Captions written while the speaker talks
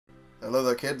Hello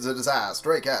there kids, it is I,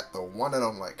 Stray Cat, the one and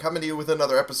only, coming to you with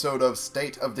another episode of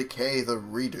State of Decay, the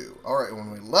redo. Alright,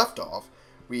 when we left off,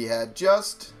 we had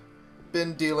just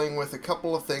been dealing with a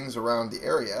couple of things around the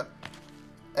area,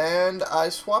 and I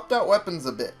swapped out weapons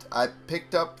a bit. I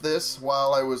picked up this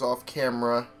while I was off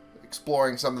camera,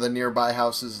 exploring some of the nearby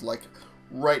houses, like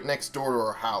right next door to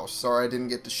our house. Sorry I didn't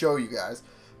get to show you guys,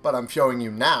 but I'm showing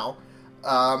you now.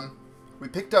 We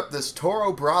picked up this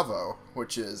Toro Bravo,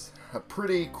 which is a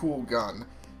pretty cool gun.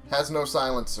 Has no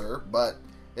silencer, but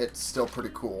it's still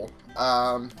pretty cool.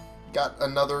 Got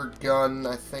another gun,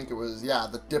 I think it was, yeah,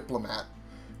 the Diplomat,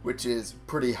 which is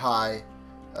pretty high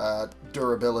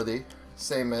durability.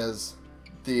 Same as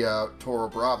the Toro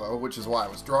Bravo, which is why I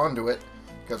was drawn to it,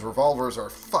 because revolvers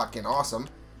are fucking awesome.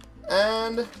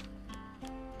 And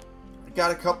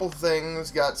got a couple things,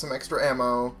 got some extra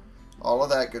ammo, all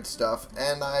of that good stuff,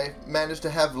 and I managed to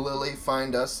have Lily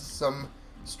find us some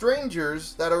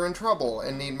strangers that are in trouble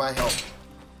and need my help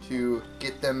to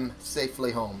get them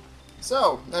safely home.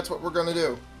 So, that's what we're going to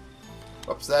do.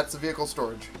 Oops, that's the vehicle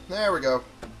storage. There we go.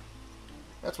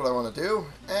 That's what I want to do.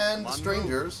 And the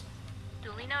strangers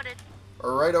Duly noted.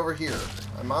 are right over here.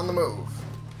 I'm on the move.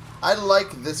 I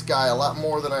like this guy a lot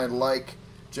more than I like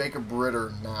Jacob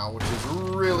Ritter now, which is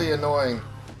really annoying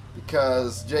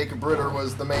because Jacob Ritter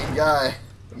was the main guy,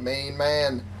 the main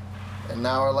man. And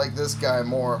now I like this guy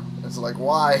more. It's like,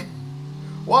 why?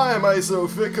 Why am I so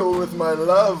fickle with my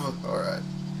love? Alright.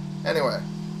 Anyway.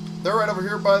 They're right over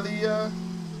here by the,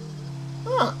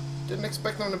 Huh. Didn't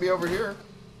expect them to be over here.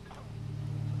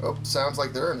 Oh, sounds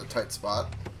like they're in a tight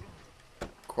spot.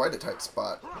 Quite a tight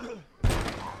spot.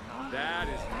 That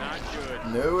is not good.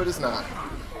 No, it is not.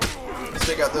 Let's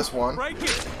take out this one.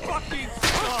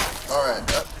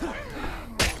 Alright.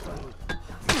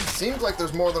 Seems like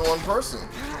there's more than one person.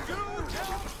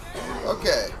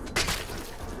 Okay.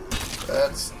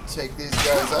 Let's take these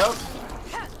guys out.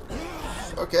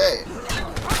 Okay.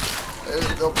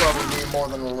 They'll probably be more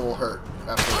than a little hurt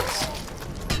after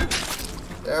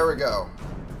this. There we go.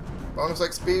 Bonus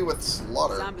XP with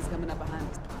slaughter. Zombies coming up behind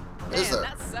us. Is there?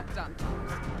 That sucked on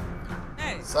toast.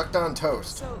 Hey. Sucked on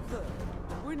toast. So look,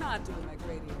 we're not doing that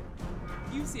great here.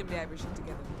 You seem to have your shit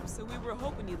together, so we were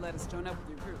hoping you'd let us join up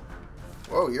with your group.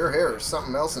 Whoa, your hair is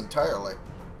something else entirely.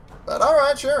 But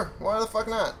alright, sure. Why the fuck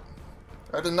not?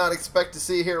 I did not expect to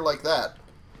see hair like that.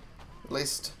 At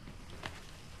least,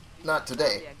 not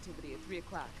today. Zombie activity at 3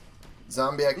 o'clock.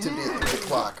 Zombie activity at 3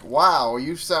 o'clock. Wow,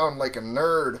 you sound like a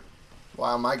nerd.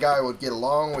 Wow, my guy would get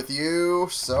along with you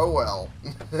so well.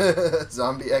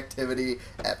 Zombie activity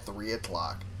at 3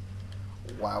 o'clock.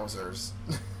 Wowzers.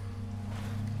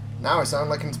 Now I sound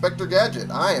like Inspector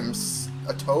Gadget. I am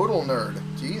a total nerd.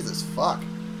 Jesus fuck.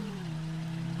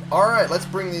 Alright, let's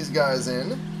bring these guys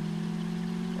in.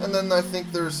 And then I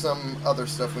think there's some other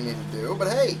stuff we need to do. But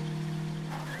hey,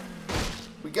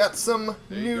 we got some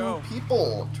new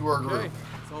people to our group. Okay,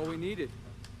 that's all we needed.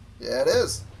 Yeah, it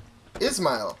is.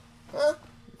 Ismail. Huh?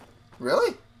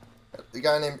 Really? The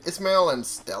guy named Ismail and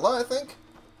Stella, I think?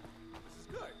 This is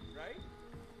good, right?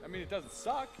 I mean, it doesn't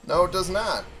suck. No, it does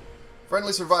not.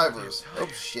 Friendly survivors. Oh,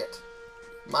 shit.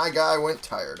 My guy went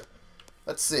tired.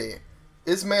 Let's see.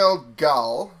 Ismail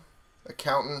Gal.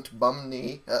 Accountant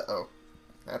Bumney. Uh-oh.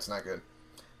 That's not good.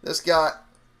 This guy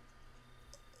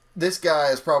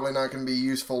is probably not going to be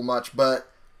useful much,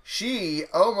 but she,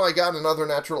 oh my god, another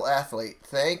natural athlete.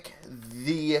 Thank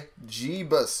the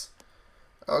Jeebus.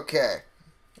 Okay.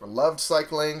 Loved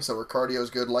cycling, so her cardio's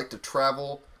good. Like to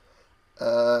travel.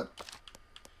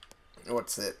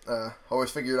 What's it?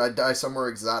 Always figured I'd die somewhere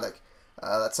exotic.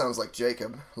 That sounds like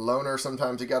Jacob. Loner,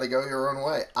 sometimes you gotta go your own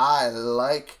way. I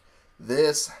like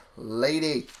this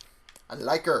lady. I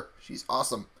like her. She's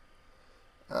awesome.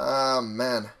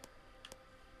 Man.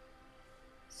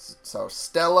 So,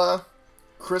 Stella,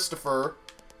 Christopher,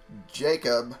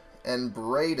 Jacob, and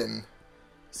Brayden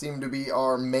seem to be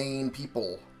our main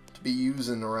people to be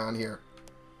using around here.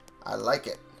 I like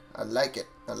it. I like it.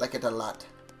 I like it a lot.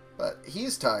 But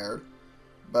he's tired.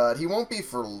 But he won't be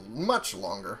for much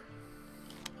longer.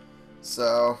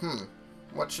 So,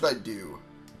 what should I do?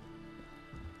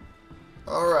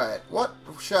 Alright, what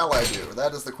shall I do?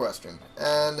 That is the question.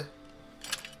 And,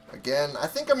 again, I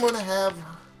think I'm going to have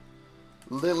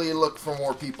Lily look for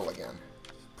more people again.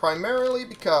 Primarily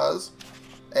because,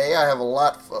 A, I have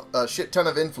a shit ton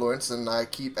of influence, and I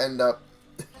end up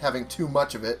having too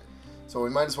much of it, so we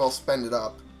might as well spend it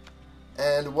up.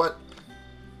 And what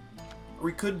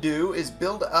we could do is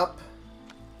build up,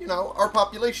 you know, our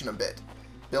population a bit.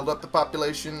 Build up the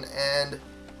population and,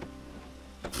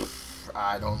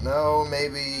 I don't know,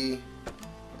 maybe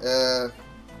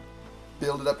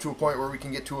build it up to a point where we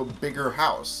can get to a bigger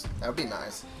house. That would be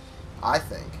nice. I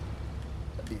think.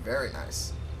 That'd be very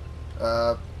nice.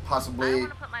 Possibly... I don't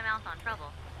want to put my mouth on trouble,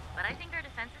 but I think our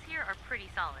defenses here are pretty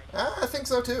solid. I think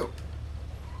so too.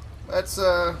 Let's,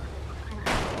 that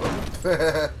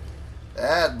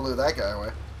blew that guy away.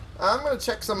 I'm going to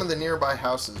check some of the nearby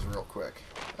houses real quick.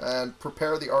 And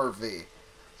prepare the RV.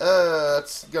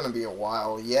 It's going to be a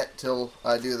while yet till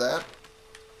I do that.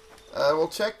 We'll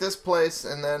check this place,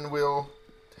 and then we'll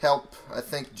help, I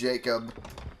think, Jacob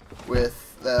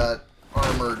with that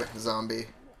armored zombie.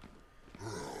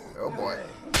 Oh boy.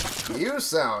 You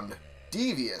sound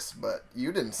devious, but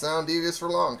you didn't sound devious for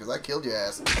long, because I killed your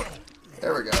ass.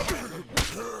 There we go.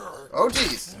 Oh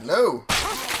jeez, no.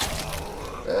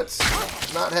 Let's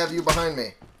not have you behind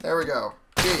me. There we go.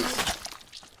 Jeez.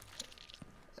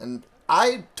 And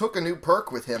I took a new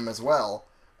perk with him as well.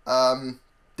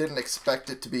 Didn't expect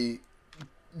it to be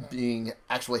being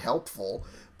actually helpful,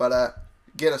 but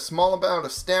get a small amount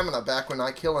of stamina back when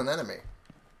I kill an enemy,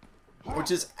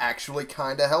 which is actually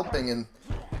kind of helping in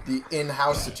the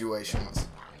in-house situations.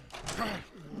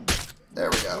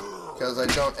 There we go, because I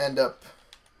don't end up...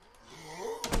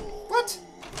 What?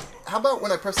 How about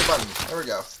when I press the button? There we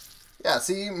go. Yeah,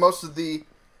 see, most of the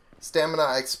stamina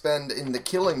I expend in the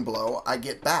killing blow, I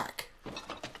get back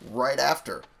right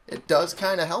after. It does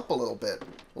kind of help a little bit.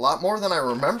 A lot more than I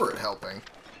remember it helping,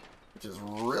 which is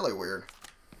really weird.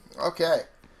 Okay,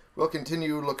 we'll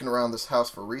continue looking around this house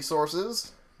for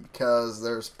resources, because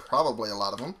there's probably a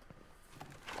lot of them.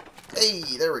 Hey,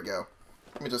 there we go.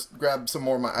 Let me just grab some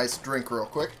more of my iced drink real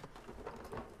quick.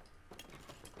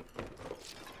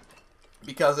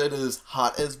 Because it is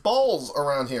hot as balls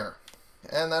around here.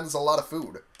 And that is a lot of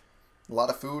food. A lot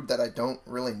of food that I don't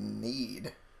really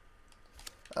need.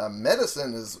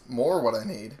 Medicine is more what I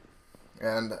need.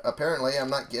 And apparently I'm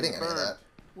not getting any of that.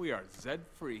 We are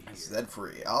Zed-free here.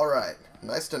 Zed-free. Alright.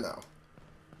 Nice to know.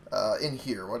 In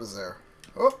here, what is there?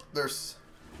 Oh, there's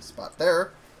a spot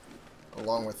there.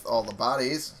 Along with all the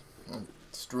bodies.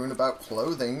 Strewn about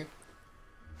clothing.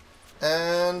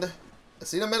 And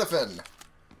acetaminophen.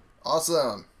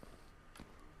 Awesome.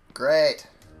 Great.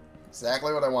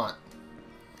 Exactly what I want.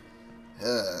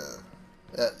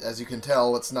 As you can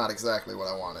tell, it's not exactly what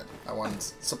I wanted. I wanted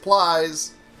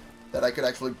supplies that I could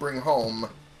actually bring home,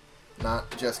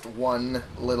 not just one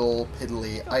little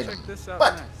piddly item. Check this out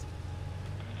But next.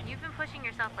 You've been pushing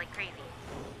yourself like crazy.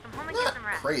 Come home and get not some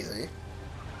rest. crazy.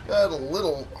 Got a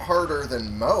little harder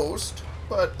than most,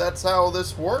 but that's how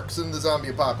this works in the zombie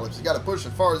apocalypse. You gotta push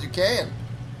as far as you can.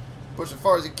 Push as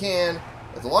far as you can,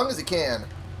 as long as you can,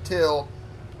 till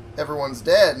everyone's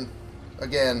dead.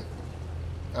 Again,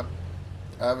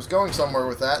 I was going somewhere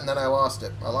with that, and then I lost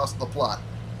it. I lost the plot.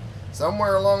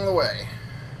 Somewhere along the way.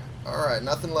 Alright,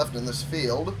 nothing left in this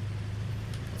field.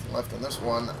 Nothing left in this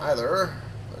one either.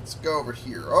 Let's go over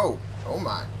here. Oh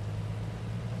my.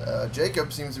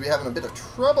 Jacob seems to be having a bit of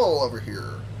trouble over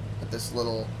here at this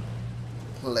little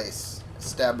place,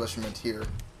 establishment here.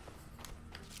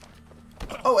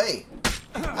 Oh, hey.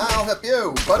 I'll help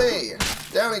you, buddy.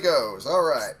 Down he goes.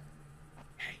 Alright.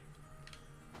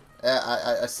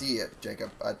 I see it,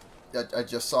 Jacob. I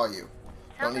just saw you.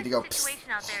 Don't need to go. The situation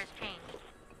out there has changed.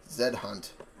 Zed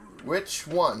hunt. Which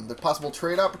one? The possible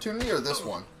trade opportunity or this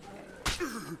one?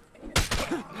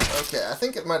 Okay, I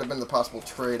think it might have been the possible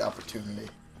trade opportunity.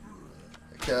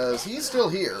 Because he's still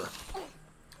here.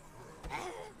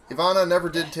 Ivana never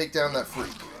did take down that freak.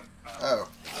 Oh.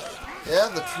 Yeah,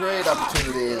 the trade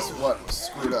opportunity is what was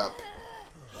screwed up.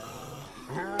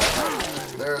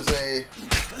 There's a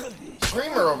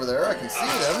screamer over there. I can see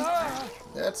them.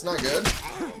 That's not good.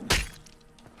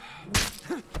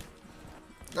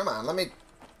 Come on, let me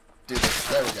do this.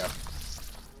 There we go.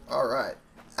 Alright.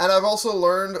 And I've also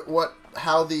learned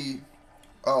how the...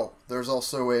 Oh, there's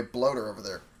also a bloater over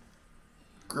there.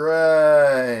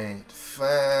 Great.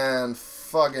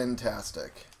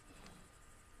 Fan-fucking-tastic.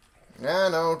 Yeah,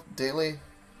 no. Daily.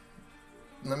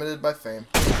 Limited by fame.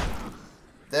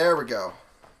 There we go.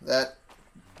 That...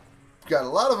 Got a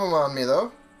lot of them on me,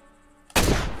 though.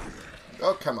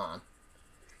 Oh, come on.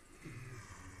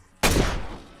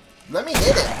 Let me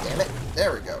hit it, damn it.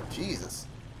 There we go. Jesus.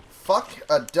 Fuck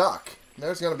a duck.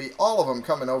 There's gonna be all of them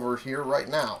coming over here right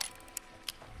now.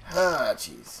 Ah,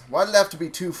 jeez. Why did it have to be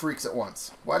two freaks at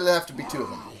once? Why did it have to be two of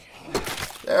them?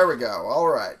 There we go.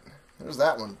 Alright. There's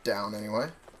that one down, anyway.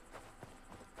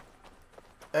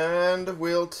 And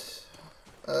we'll...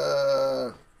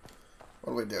 what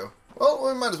do we do? Well,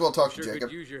 we might as well talk to Jacob.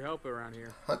 Could use your help around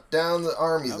here. Hunt down the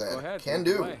armies, Go then. ahead, Can move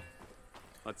do. away.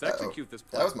 Let's execute this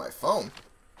plan. That was my phone.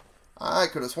 I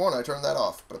could have sworn I turned that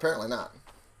off, but apparently not.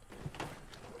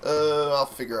 I'll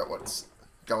figure out what's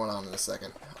going on in a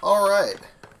second. Alright.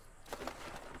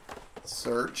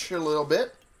 Search a little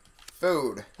bit.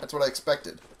 Food. That's what I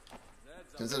expected.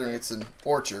 Considering it's an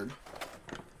orchard.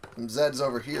 Some Zeds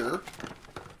over here.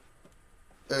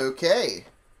 Okay.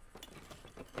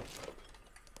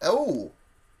 Oh.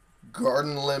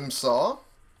 Garden limb saw.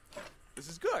 This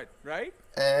is good, right?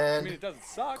 And I mean, it doesn't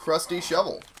suck. crusty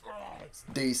shovel. It's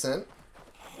decent.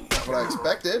 Not what I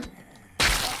expected.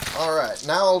 Alright,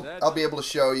 now I'll be able to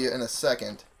show you in a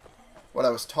second what I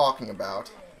was talking about.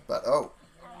 But, oh.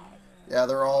 Yeah,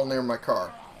 they're all near my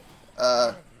car.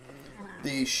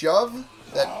 The shove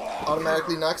that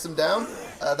automatically knocks them down,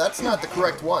 that's not the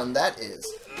correct one. That is.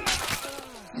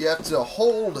 You have to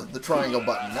hold the triangle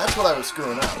button. That's what I was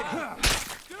screwing up.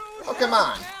 Oh, come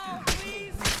on.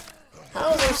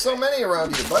 How are there so many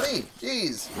around you, buddy?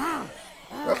 Jeez.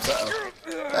 Oops, uh-oh.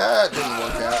 That didn't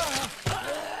work out.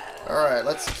 Alright,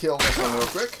 let's kill this one real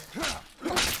quick.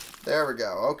 There we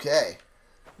go. Okay.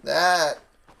 That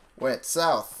went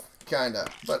south, kinda.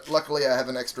 But luckily I have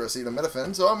an extra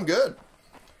acetaminophen, so I'm good.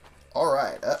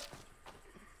 Alright.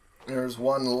 There's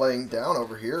one laying down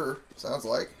over here, sounds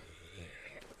like.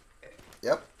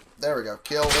 Yep. There we go.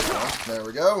 Kill this one. There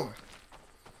we go.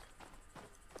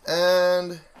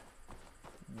 And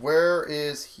where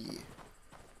is he?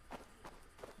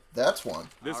 That's one.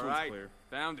 This one's clear.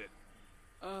 Found it.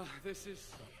 This is...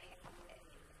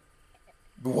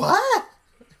 What?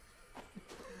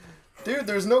 Dude,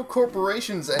 there's no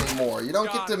corporations anymore. You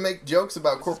don't get to make jokes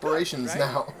about corporations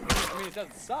now. I mean, it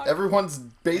doesn't suck. Everyone's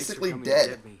basically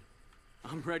dead.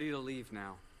 I'm ready to leave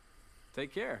now.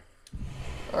 Take care.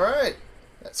 Alright.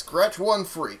 That's scratch one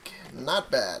freak.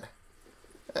 Not bad.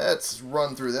 Let's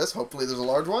run through this. Hopefully there's a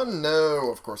large one.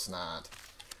 No, of course not.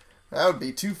 That would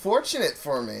be too fortunate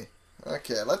for me.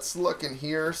 Okay, let's look in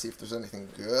here, see if there's anything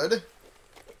good.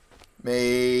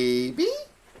 Maybe?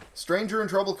 Stranger in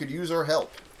trouble could use our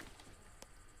help.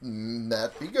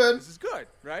 That'd be good. This is good,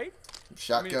 right?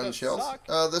 Shotgun shells.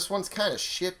 This one's kind of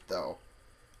shit, though.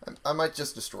 I might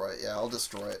just destroy it. Yeah, I'll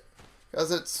destroy it. Because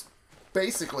it's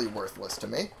basically worthless to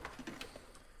me.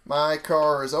 My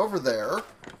car is over there.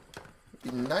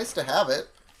 It'd be nice to have it.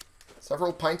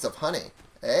 Several pints of honey.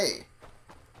 Hey.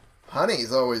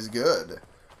 Honey's always good.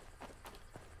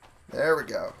 There we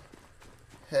go.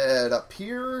 Head up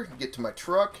here, get to my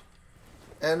truck,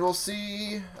 and we'll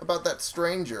see about that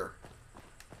stranger.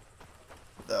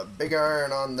 The big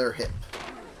iron on their hip.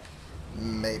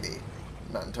 Maybe.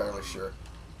 Not entirely sure.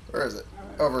 Where is it?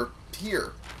 Over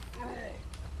here.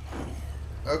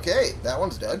 Okay, that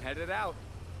one's dead. Headed out.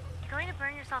 You're going to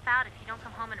burn yourself out if you don't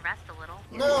come home and rest a little.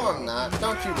 No, I'm not.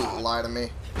 Don't you lie to me.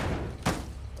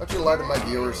 Don't you lie to my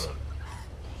viewers.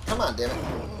 Come on, damn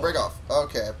it. Break off.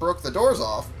 Okay, I broke the doors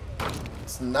off.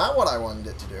 It's not what I wanted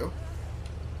it to do.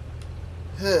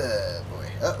 Boy.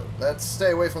 Uh-oh. Let's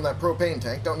stay away from that propane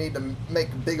tank. Don't need to make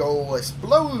a big old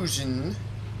explosion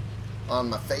on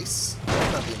my face.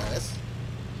 That'd be nice.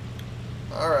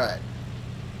 Alright.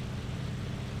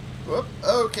 Whoop.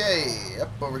 Okay.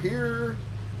 Up over here.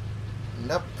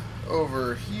 And up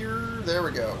over here. There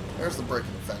we go. There's the break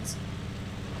in the fence.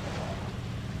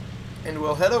 And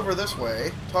we'll head over this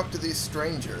way, talk to these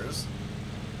strangers.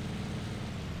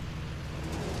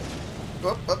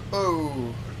 Whoop, up,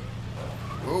 oh.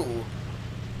 Whoa.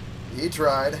 He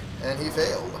tried, and he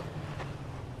failed.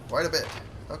 Quite a bit.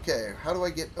 Okay, how do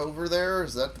I get over there?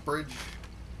 Is that the bridge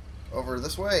over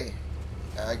this way?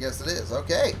 I guess it is.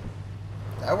 Okay.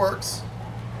 That works.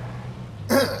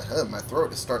 My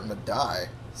throat is starting to die.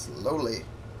 Slowly.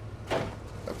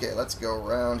 Okay, let's go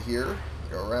around here.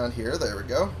 Go around here. There we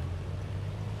go.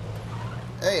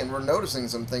 Hey, and we're noticing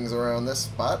some things around this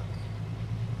spot.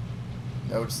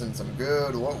 Noticing some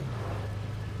good... Whoa.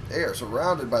 They are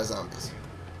surrounded by zombies.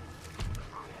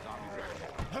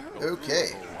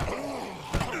 Okay.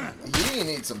 He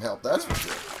needs some help, that's for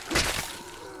sure.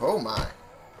 Oh my.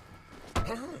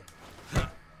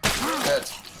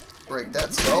 Let's break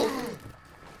that skull.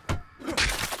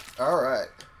 Alright.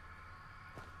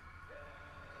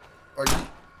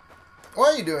 Why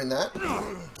are you doing that?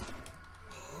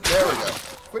 There we go.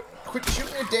 Quit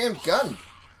shooting your damn gun.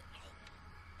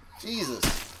 Jesus.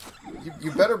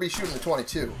 You better be shooting the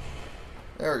 22.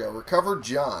 There we go. Recovered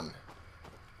John.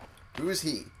 Who is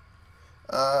he?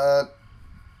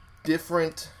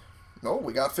 Different... No,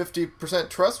 we got 50%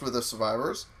 trust with the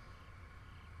survivors.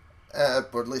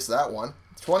 But at least that one.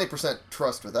 20%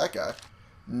 trust with that guy.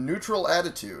 Neutral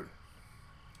attitude.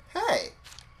 Hey!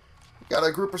 We got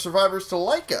a group of survivors to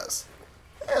like us.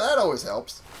 Hey, that always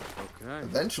helps. Okay.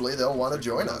 Eventually, they'll want to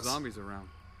join us. Zombies around.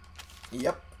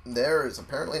 Yep, there is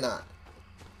apparently not.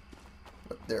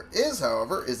 What there is,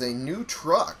 however, is a new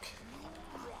truck.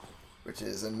 which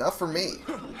is enough for me.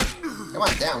 Come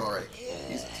on, down already.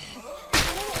 Jesus.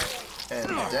 And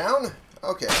down.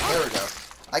 Okay, there we go.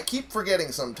 I keep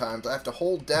forgetting sometimes. I have to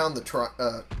hold down the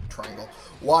triangle.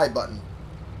 Y button.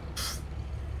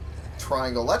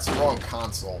 Triangle. That's the wrong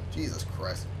console. Jesus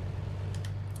Christ.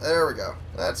 There we go.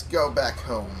 Let's go back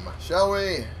home, shall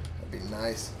we? That'd be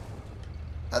nice.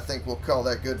 I think we'll call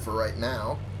that good for right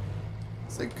now.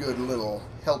 It's a good little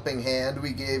helping hand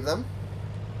we gave them.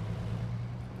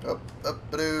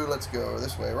 Let's go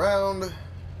this way around.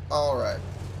 Alright.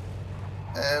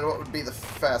 And what would be the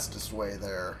fastest way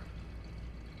there?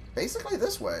 Basically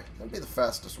this way. That'd be the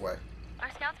fastest way.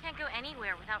 Our scouts can't go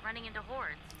anywhere without running into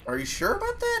hordes. Are you sure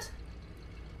about that?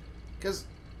 Because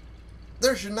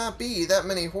there should not be that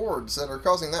many hordes that are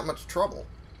causing that much trouble.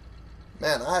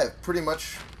 Man, I have pretty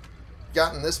much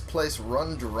gotten this place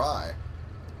run dry.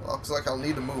 Well, looks like I'll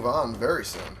need to move on very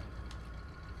soon.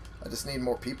 I just need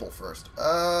more people first.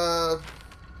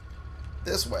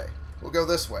 This way. We'll go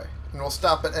this way. And we'll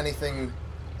stop at anything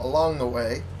along the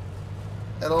way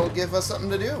that'll give us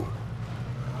something to do.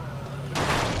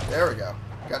 There we go.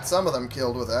 Got some of them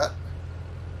killed with that.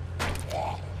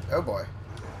 Oh boy.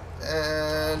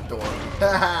 And door.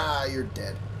 Haha, you're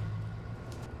dead.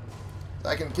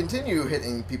 I can continue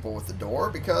hitting people with the door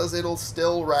because it'll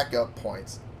still rack up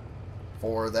points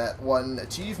for that one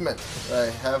achievement I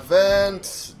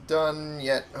haven't done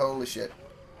yet. Holy shit.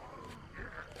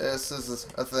 This is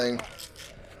a thing.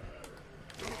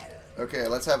 Okay,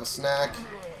 let's have a snack.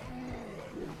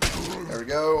 There we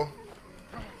go.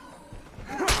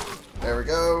 There we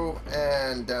go.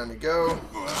 And down you go.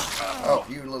 Oh,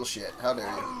 you little shit. How dare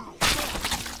you.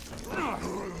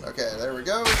 Okay, there we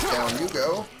go. Down you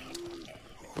go.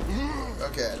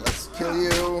 Okay, let's kill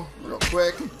you real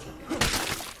quick.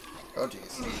 Oh,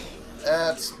 jeez.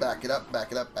 Let's back it up,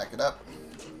 back it up, back it up.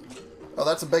 Oh,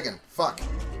 that's a big one. Fuck.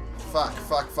 Fuck,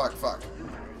 fuck, fuck, fuck.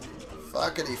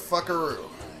 Fuckity fuckaroo.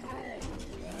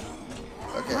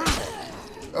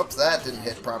 Okay. Oops, that didn't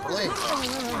hit properly.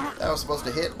 That was supposed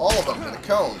to hit all of them in a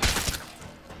cone.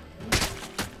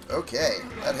 Okay,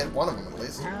 that hit one of them at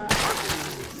least.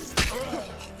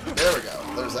 There we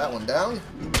go. There's that one down.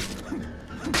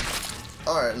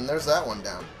 Alright, and there's that one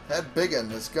down. That big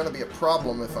one is going to be a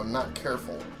problem if I'm not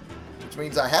careful. Which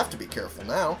means I have to be careful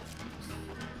now.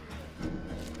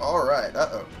 Alright,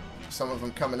 uh-oh. Some of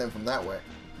them coming in from that way.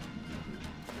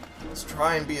 Let's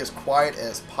try and be as quiet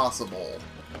as possible.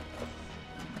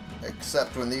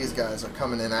 Except when these guys are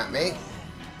coming in at me.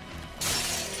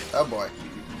 Oh boy.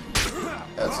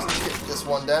 Let's just get this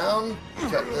one down.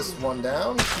 Cut this one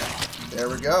down. There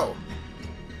we go.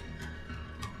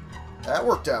 That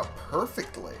worked out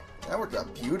perfectly. That worked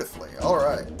out beautifully.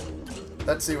 Alright.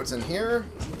 Let's see what's in here.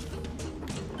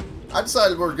 I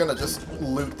decided we're gonna just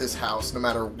loot this house no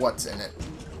matter what's in it.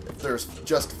 If there's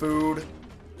just food...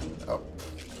 Oh,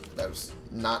 there's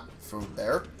not food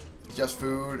there. Just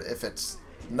food. If it's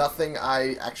nothing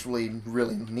I actually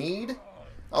really need,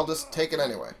 I'll just take it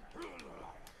anyway.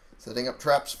 Setting up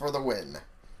traps for the win.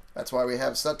 That's why we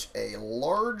have such a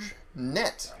large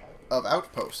net of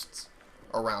outposts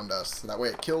around us. That way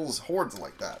it kills hordes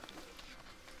like that.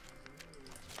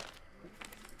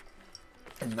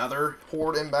 Another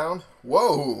horde inbound.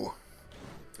 Whoa!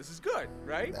 This is good,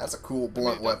 right? That's a cool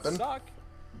blunt weapon. Suck.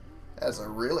 That's a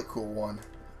really cool one.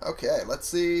 Okay, let's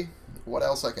see what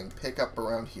else I can pick up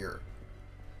around here.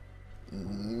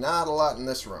 Not a lot in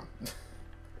this room.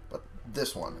 But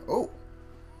this one. Oh!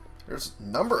 There's a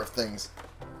number of things.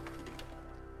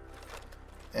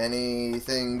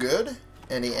 Anything good?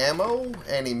 Any ammo?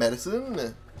 Any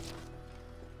medicine?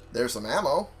 There's some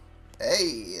ammo.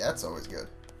 Hey, that's always good.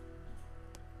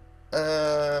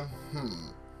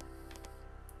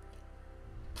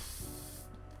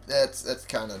 That's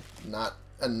kind of not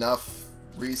enough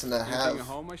reason to have. Anything at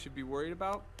home I should be worried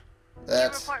about?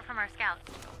 That's New report from our scouts.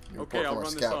 Okay, I'll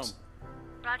run this home.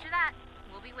 Roger that.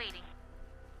 We'll be waiting.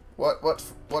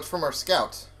 What's from our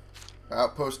scouts? Our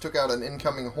outpost took out an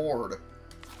incoming horde.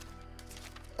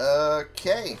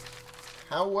 Okay.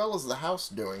 How well is the house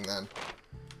doing then?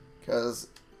 Because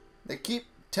they keep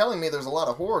telling me there's a lot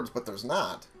of hordes, but there's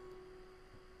not.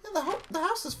 Yeah, the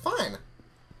house is fine.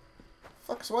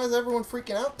 Fuck, so why is everyone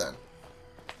freaking out then?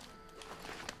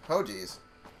 Oh, jeez.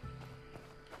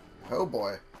 Oh,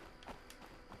 boy.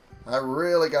 I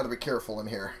really got to be careful in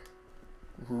here.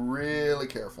 Really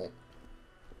careful.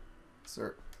 Is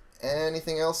there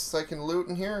anything else I can loot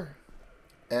in here?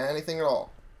 Anything at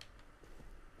all?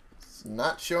 It's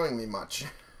not showing me much.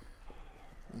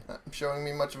 Not showing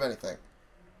me much of anything.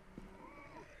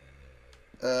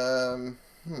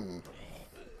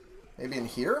 Maybe in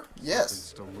here? Yes.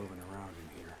 Still moving around in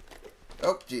here.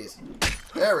 Oh, jeez.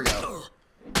 There we go.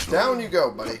 Down you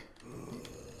go, buddy.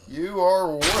 You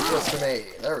are worthless to me.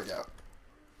 There we go.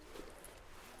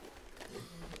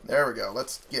 There we go.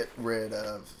 Let's get rid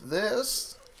of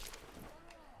this.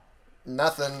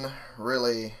 Nothing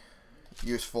really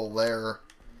useful there.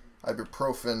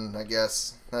 Ibuprofen, I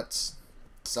guess. That's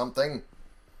something.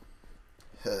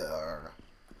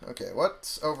 Okay,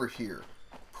 what's over here?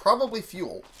 Probably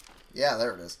fuel. Yeah,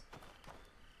 there it is.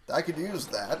 I could use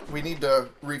that. We need to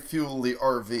refuel the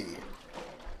RV.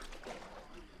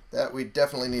 That we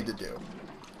definitely need to do.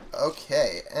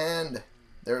 Okay, and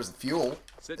there's the fuel.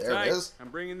 Sit there tight. it is. I'm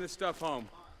bringing this stuff home.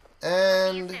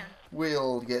 And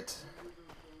we'll get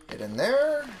it in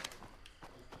there.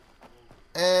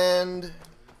 And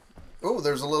oh,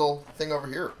 there's a little thing over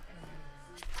here.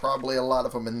 There's probably a lot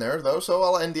of them in there, though, so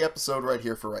I'll end the episode right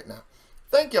here for right now.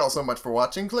 Thank you all so much for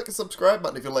watching. Click the subscribe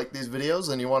button if you like these videos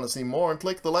and you want to see more, and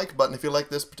click the like button if you like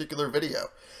this particular video.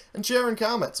 And share and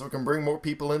comment so we can bring more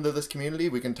people into this community.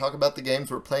 We can talk about the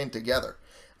games we're playing together.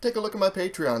 Take a look at my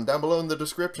Patreon down below in the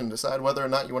description. Decide whether or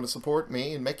not you want to support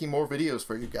me in making more videos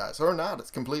for you guys, or not. It's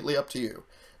completely up to you.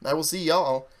 And I will see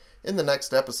y'all in the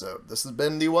next episode. This has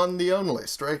been the one, the only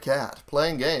Stray Cat,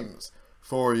 playing games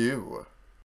for you.